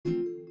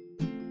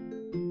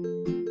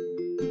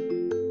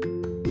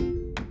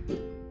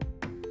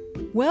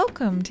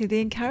Welcome to the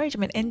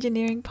Encouragement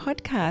Engineering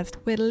Podcast,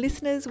 where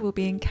listeners will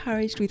be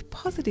encouraged with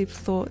positive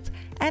thoughts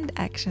and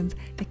actions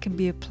that can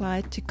be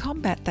applied to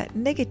combat that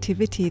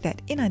negativity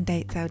that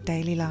inundates our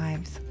daily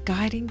lives,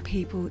 guiding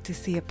people to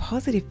see a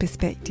positive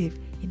perspective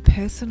in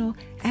personal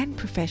and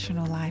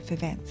professional life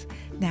events.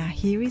 Now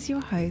here is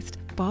your host,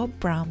 Bob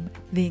Brum,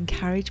 the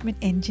Encouragement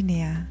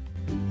Engineer.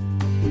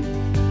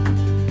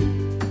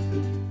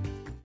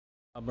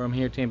 Bob Brum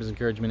here, Tampa's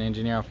Encouragement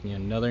Engineer, offering you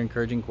another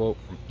encouraging quote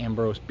from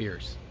Ambrose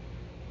Bierce.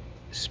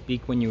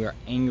 Speak when you are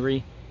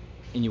angry,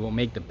 and you will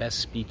make the best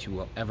speech you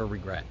will ever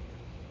regret.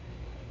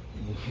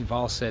 We've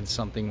all said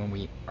something when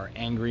we are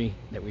angry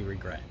that we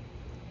regret.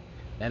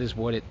 That is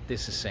what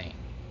this is saying.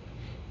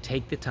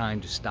 Take the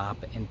time to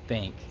stop and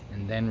think,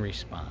 and then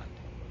respond.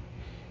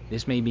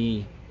 This may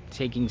be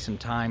taking some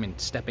time and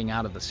stepping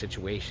out of the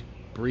situation,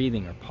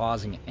 breathing or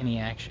pausing any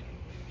action.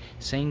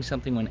 Saying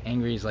something when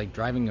angry is like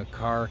driving a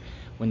car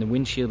when the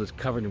windshield is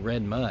covered in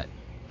red mud.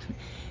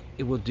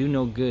 It will do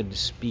no good to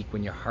speak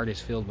when your heart is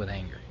filled with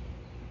anger.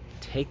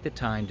 Take the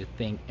time to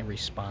think and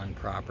respond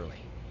properly.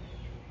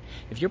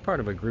 If you're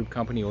part of a group,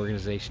 company,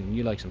 organization, and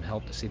you'd like some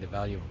help to see the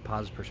value of a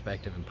positive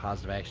perspective and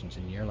positive actions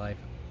in your life,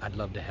 I'd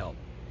love to help.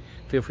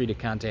 Feel free to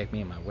contact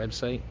me at my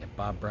website at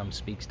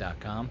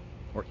bobbrumspeaks.com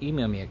or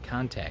email me at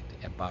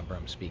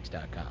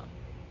contact@bobbrumspeaks.com.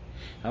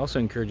 I also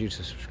encourage you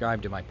to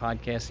subscribe to my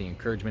podcast, the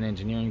Encouragement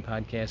Engineering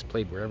Podcast,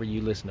 played wherever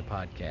you listen to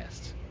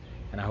podcasts.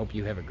 And I hope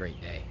you have a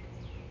great day.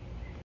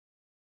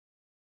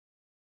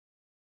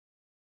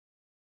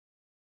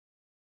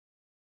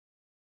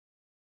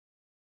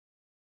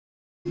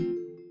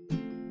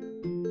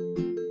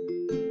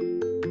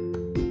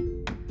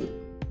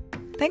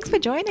 Thanks for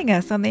joining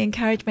us on the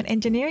Encouragement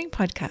Engineering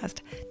Podcast.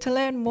 To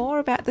learn more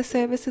about the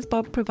services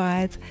Bob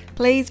provides,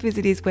 please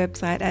visit his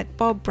website at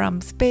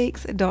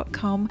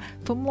bobbrumspeaks.com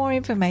for more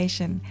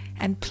information,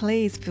 and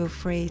please feel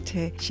free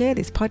to share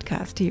this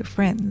podcast to your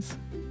friends.